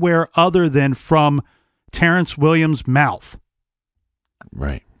anywhere other than from Terrence Williams' mouth.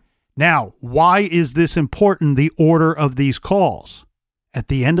 Right. Now, why is this important, the order of these calls? At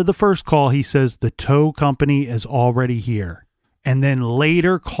the end of the first call, he says the tow company is already here, and then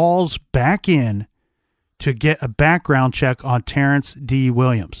later calls back in to get a background check on Terrence D.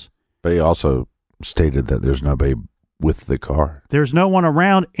 Williams. But he also stated that there's nobody with the car. There's no one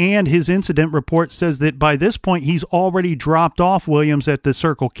around, and his incident report says that by this point, he's already dropped off Williams at the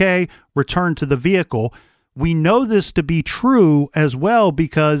Circle K, returned to the vehicle. We know this to be true as well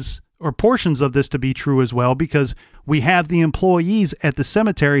because, or portions of this to be true as well, because we have the employees at the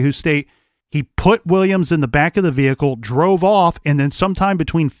cemetery who state he put Williams in the back of the vehicle, drove off, and then sometime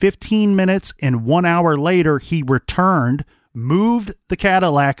between 15 minutes and 1 hour later, he returned, moved the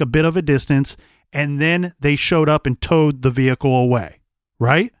Cadillac a bit of a distance, and then they showed up and towed the vehicle away,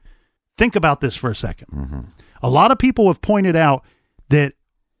 right? Think about this for a second. Mm-hmm. A lot of people have pointed out that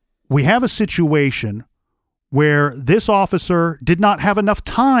we have a situation where this officer did not have enough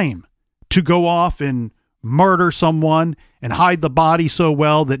time to go off and murder someone and hide the body so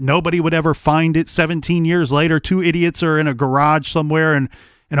well that nobody would ever find it. 17 years later, two idiots are in a garage somewhere in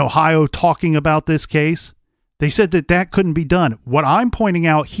Ohio talking about this case. They said that couldn't be done. What I'm pointing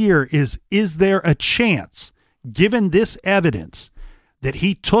out here is there a chance, given this evidence, that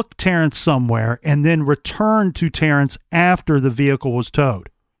he took Terrence somewhere and then returned to Terrence after the vehicle was towed?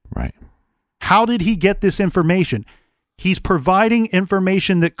 Right. How did he get this information? He's providing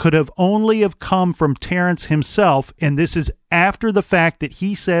information that could have only have come from Terrence himself, and this is after the fact that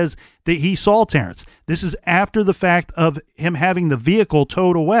he says that he saw Terrence. This is after the fact of him having the vehicle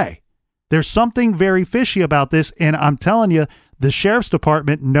towed away. There's something very fishy about this, and I'm telling you, the sheriff's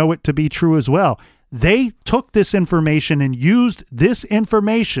department know it to be true as well. They took this information and used this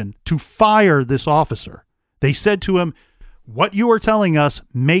information to fire this officer. They said to him, What you are telling us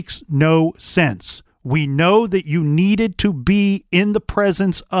makes no sense. We know that you needed to be in the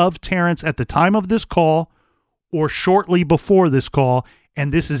presence of Terrence at the time of this call or shortly before this call,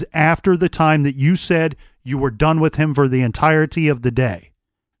 and this is after the time that you said you were done with him for the entirety of the day.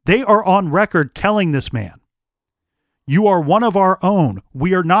 They are on record telling this man, you are one of our own.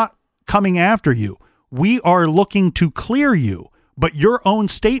 We are not coming after you. We are looking to clear you, but your own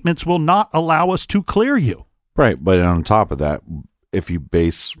statements will not allow us to clear you. Right, but on top of that, if you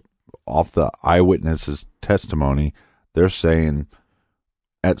base off the eyewitness's testimony, they're saying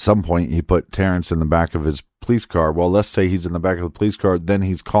at some point he put Terrence in the back of his police car. Well, let's say he's in the back of the police car, then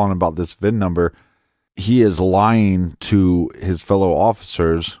he's calling about this VIN number. He is lying to his fellow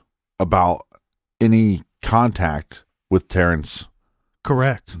officers about any contact with Terrence.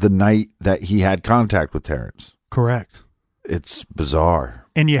 Correct. The night that he had contact with Terrence. Correct. It's bizarre.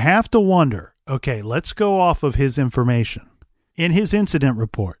 And you have to wonder, okay, let's go off of his information. In his incident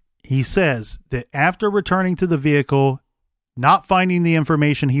report, he says that after returning to the vehicle, not finding the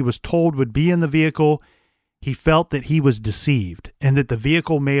information he was told would be in the vehicle, he felt that he was deceived and that the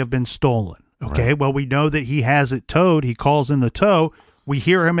vehicle may have been stolen. Okay, right. Well, we know that he has it towed. He calls in the tow. We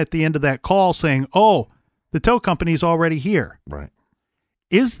hear him at the end of that call saying, oh, the tow company's already here. Right.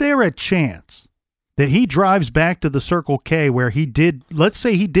 Is there a chance that he drives back to the Circle K where he did, let's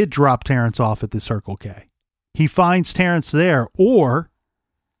say he did drop Terrence off at the Circle K. He finds Terrence there, or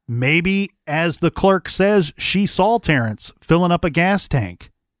maybe, as the clerk says, she saw Terrence filling up a gas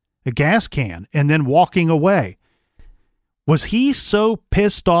tank, a gas can, and then walking away. Was he so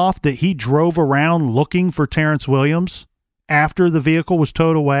pissed off that he drove around looking for Terrence Williams after the vehicle was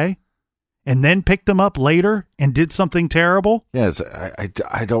towed away and then picked him up later and did something terrible? Yes,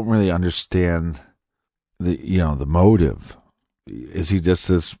 I don't really understand the motive. Is he just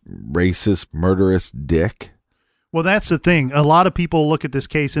this racist, murderous dick? Well, that's the thing. A lot of people look at this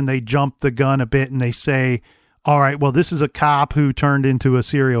case and they jump the gun a bit and they say, all right, well, this is a cop who turned into a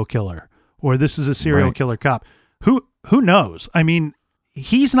serial killer, or this is a serial killer cop. Who knows? I mean,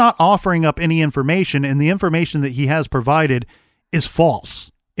 he's not offering up any information, and the information that he has provided is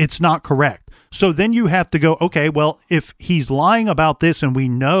false. It's not correct. So then you have to go, okay, well, if he's lying about this and we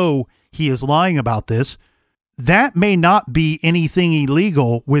know he is lying about this, that may not be anything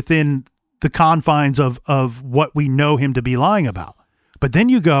illegal within the confines of what we know him to be lying about. But then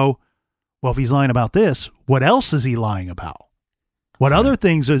you go, well, if he's lying about this, what else is he lying about? What other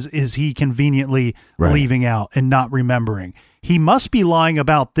things is he conveniently leaving out and not remembering? He must be lying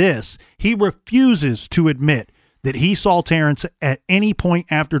about this. He refuses to admit that he saw Terrence at any point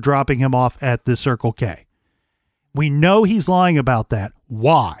after dropping him off at the Circle K. We know he's lying about that.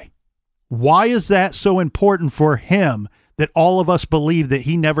 Why? Why is that so important for him that all of us believe that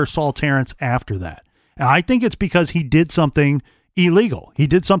he never saw Terrence after that? And I think it's because he did something illegal. He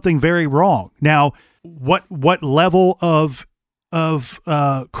did something very wrong. Now, what level of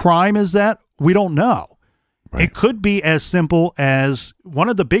crime is that? We don't know. Right. It could be as simple as, one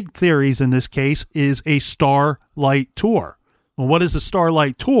of the big theories in this case is a Starlight Tour. Well, what is a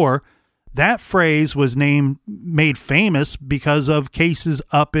Starlight Tour? That phrase was made famous because of cases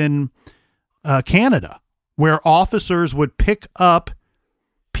up in Canada, where officers would pick up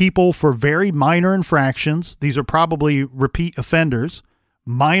people for very minor infractions. These are probably repeat offenders,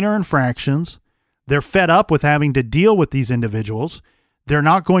 minor infractions. They're fed up with having to deal with these individuals. They're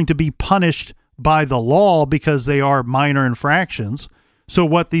not going to be punished by the law because they are minor infractions. So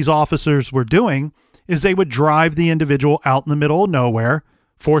what these officers were doing is they would drive the individual out in the middle of nowhere,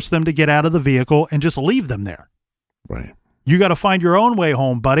 force them to get out of the vehicle, and just leave them there. Right. You got to find your own way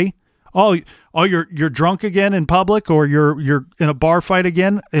home, buddy. Oh, you're drunk again in public, or you're in a bar fight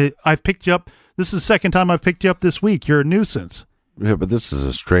again. I've picked you up. This is the second time I've picked you up this week. You're a nuisance. Yeah, but this is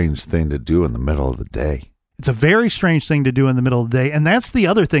a strange thing to do in the middle of the day. It's a very strange thing to do in the middle of the day. And that's the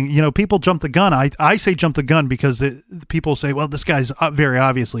other thing. You know, people jump the gun. I say jump the gun because people say, well, this guy's very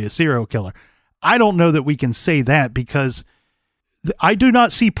obviously a serial killer. I don't know that we can say that, because I do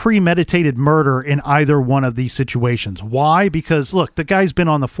not see premeditated murder in either one of these situations. Why? Because, look, the guy's been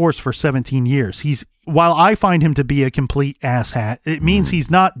on the force for 17 years. While I find him to be a complete asshat, it means he's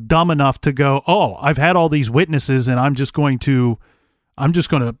not dumb enough to go, oh, I've had all these witnesses and I'm just going to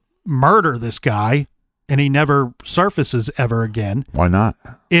murder this guy, and he never surfaces ever again. Why not?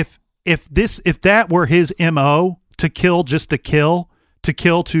 If that were his MO, to kill just to kill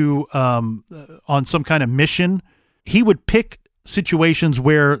on some kind of mission, he would pick situations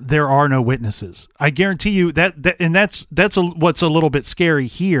where there are no witnesses. I guarantee you that's what's a little bit scary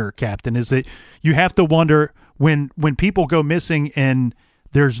here, Captain, is that you have to wonder when people go missing and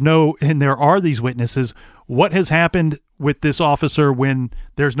there are these witnesses, what has happened with this officer when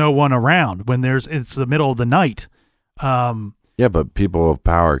there's no one around, when it's the middle of the night. Yeah, but people of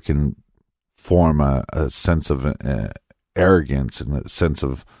power can form a sense of arrogance and a sense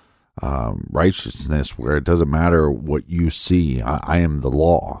of righteousness where it doesn't matter what you see. I am the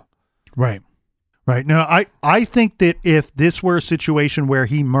law. Right. No, I think that if this were a situation where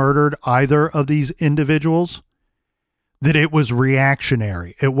he murdered either of these individuals, that it was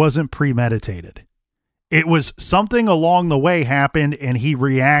reactionary. It wasn't premeditated. It was something along the way happened and he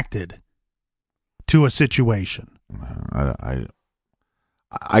reacted to a situation.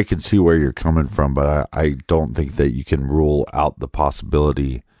 I can see where you're coming from, but I don't think that you can rule out the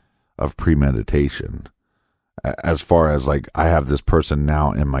possibility of premeditation. As far as like, I have this person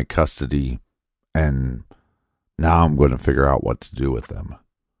now in my custody and now I'm going to figure out what to do with them.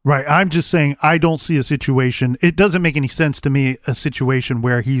 Right. I'm just saying I don't see a situation. It doesn't make any sense to me, a situation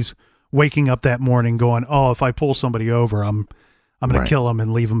where he's waking up that morning going, oh, if I pull somebody over, I'm going to kill him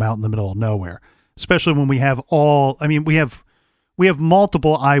and leave him out in the middle of nowhere. Especially when we have we have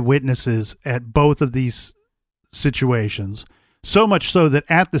multiple eyewitnesses at both of these situations. So much so that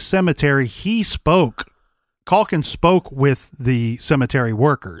at the cemetery, Calkins spoke with the cemetery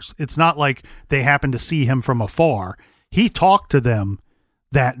workers. It's not like they happened to see him from afar. He talked to them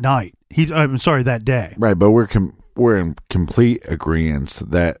that night. That day. Right, but we're in complete agreement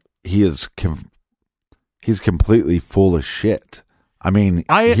that he's completely full of shit. I mean,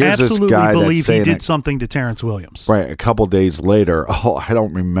 I absolutely believe he did something to Terrence Williams. Right, a couple days later, I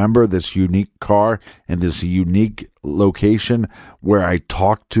don't remember this unique car and this unique location where I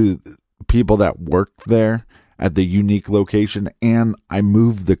talked to people that worked there at the unique location and I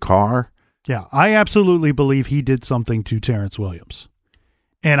moved the car. Yeah, I absolutely believe he did something to Terrence Williams.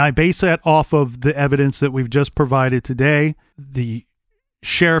 And I base that off of the evidence that we've just provided today, the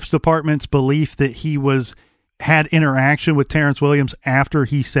sheriff's department's belief that he had interaction with Terrence Williams after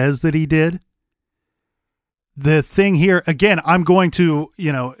he says that he did. The thing here, again, I'm going to,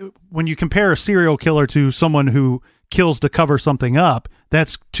 when you compare a serial killer to someone who kills to cover something up,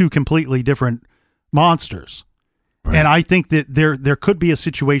 that's two completely different monsters. Right. And I think that there could be a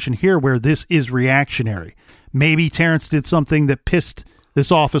situation here where this is reactionary. Maybe Terrence did something that pissed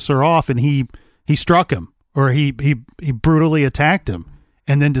this officer off and he struck him, or he brutally attacked him.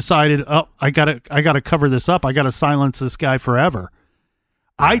 And then decided, I gotta cover this up. I gotta silence this guy forever.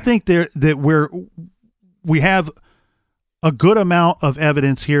 Right. I think that we have a good amount of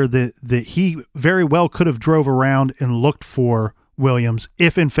evidence here that he very well could have drove around and looked for Williams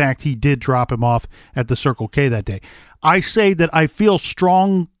if in fact he did drop him off at the Circle K that day. I say that I feel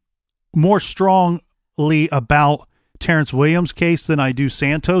more strongly about Terrence Williams' case than I do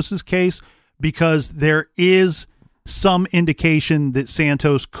Santos's case, because there is some indication that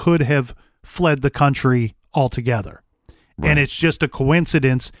Santos could have fled the country altogether. Right. And it's just a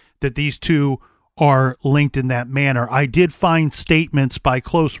coincidence that these two are linked in that manner. I did find statements by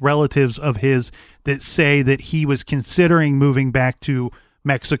close relatives of his that say that he was considering moving back to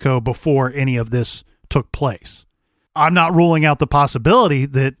Mexico before any of this took place. I'm not ruling out the possibility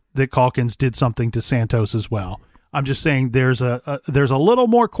that Calkins did something to Santos as well. I'm just saying there's a little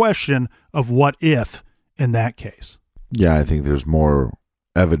more question of what if in that case. Yeah, I think there's more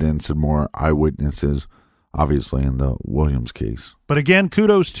evidence and more eyewitnesses, obviously, in the Williams case. But again,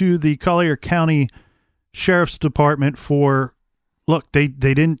 kudos to the Collier County Sheriff's Department for, look, they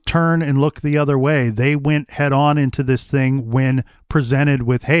didn't turn and look the other way. They went head on into this thing when presented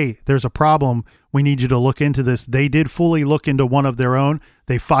with, hey, there's a problem. We need you to look into this. They did fully look into one of their own.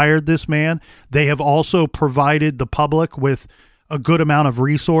 They fired this man. They have also provided the public with a good amount of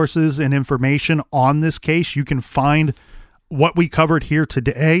resources and information on this case. You can find what we covered here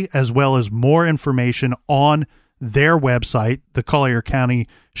today, as well as more information on their website, the Collier County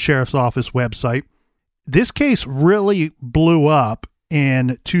Sheriff's Office website. This case really blew up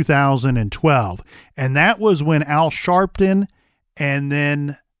in 2012, and that was when Al Sharpton and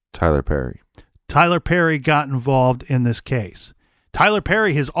then Tyler Perry got involved in this case. Tyler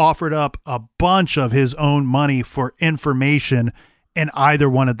Perry has offered up a bunch of his own money for information in either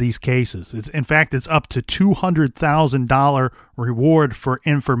one of these cases. In fact, it's up to $200,000 reward for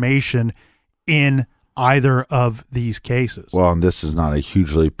information in either of these cases. Well, and this is not a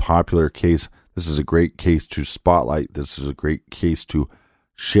hugely popular case. This is a great case to spotlight. This is a great case to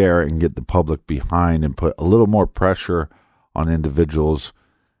share and get the public behind and put a little more pressure on individuals,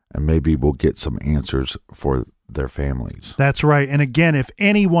 and maybe we'll get some answers for their families. That's right. And again, if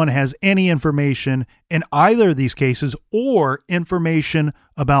anyone has any information in either of these cases or information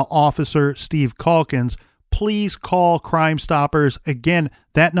about Officer Steve Calkins, please call Crime Stoppers. Again,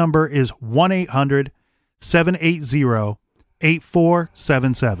 that number is 1-800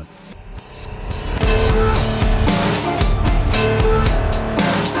 780-8477.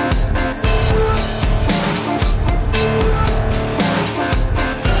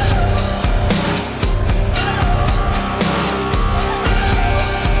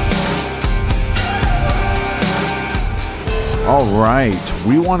 All right.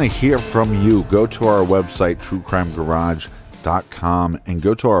 We want to hear from you. Go to our website, truecrimegarage.com, and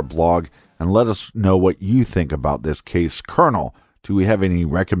go to our blog and let us know what you think about this case. Colonel, do we have any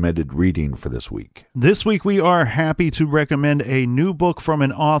recommended reading for this week? This week we are happy to recommend a new book from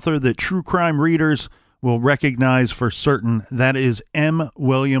an author that true crime readers will recognize for certain. That is M.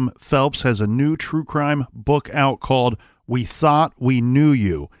 William Phelps has a new true crime book out called We Thought We Knew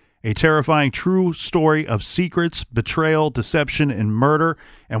You. A terrifying true story of secrets, betrayal, deception, and murder.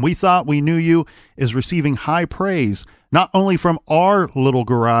 And We Thought We Knew You is receiving high praise, not only from our little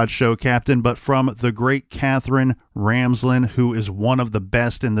garage show captain, but from the great Catherine Ramslin, who is one of the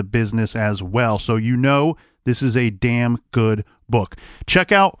best in the business as well. So you know this is a damn good book.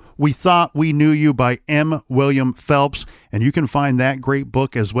 Check out We Thought We Knew You by M. William Phelps, and you can find that great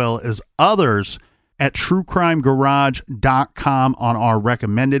book as well as others at truecrimegarage.com on our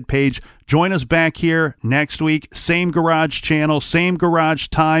recommended page. Join us back here next week. Same garage channel, same garage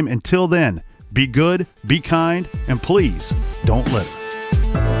time. Until then, be good, be kind, and please don't litter.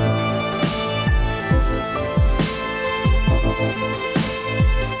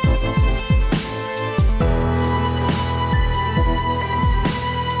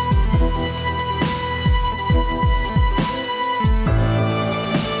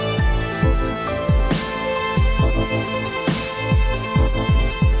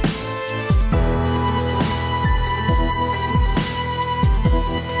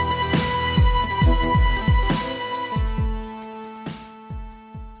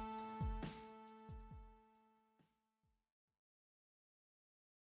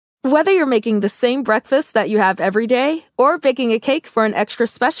 Whether you're making the same breakfast that you have every day or baking a cake for an extra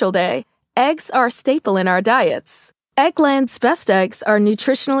special day, eggs are a staple in our diets. Eggland's best eggs are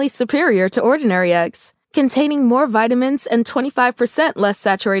nutritionally superior to ordinary eggs, containing more vitamins and 25% less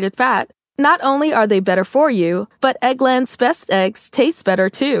saturated fat. Not only are they better for you, but Eggland's best eggs taste better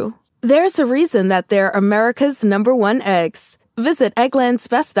too. There's a reason that they're America's #1 eggs. Visit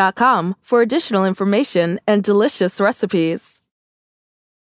egglandsbest.com for additional information and delicious recipes.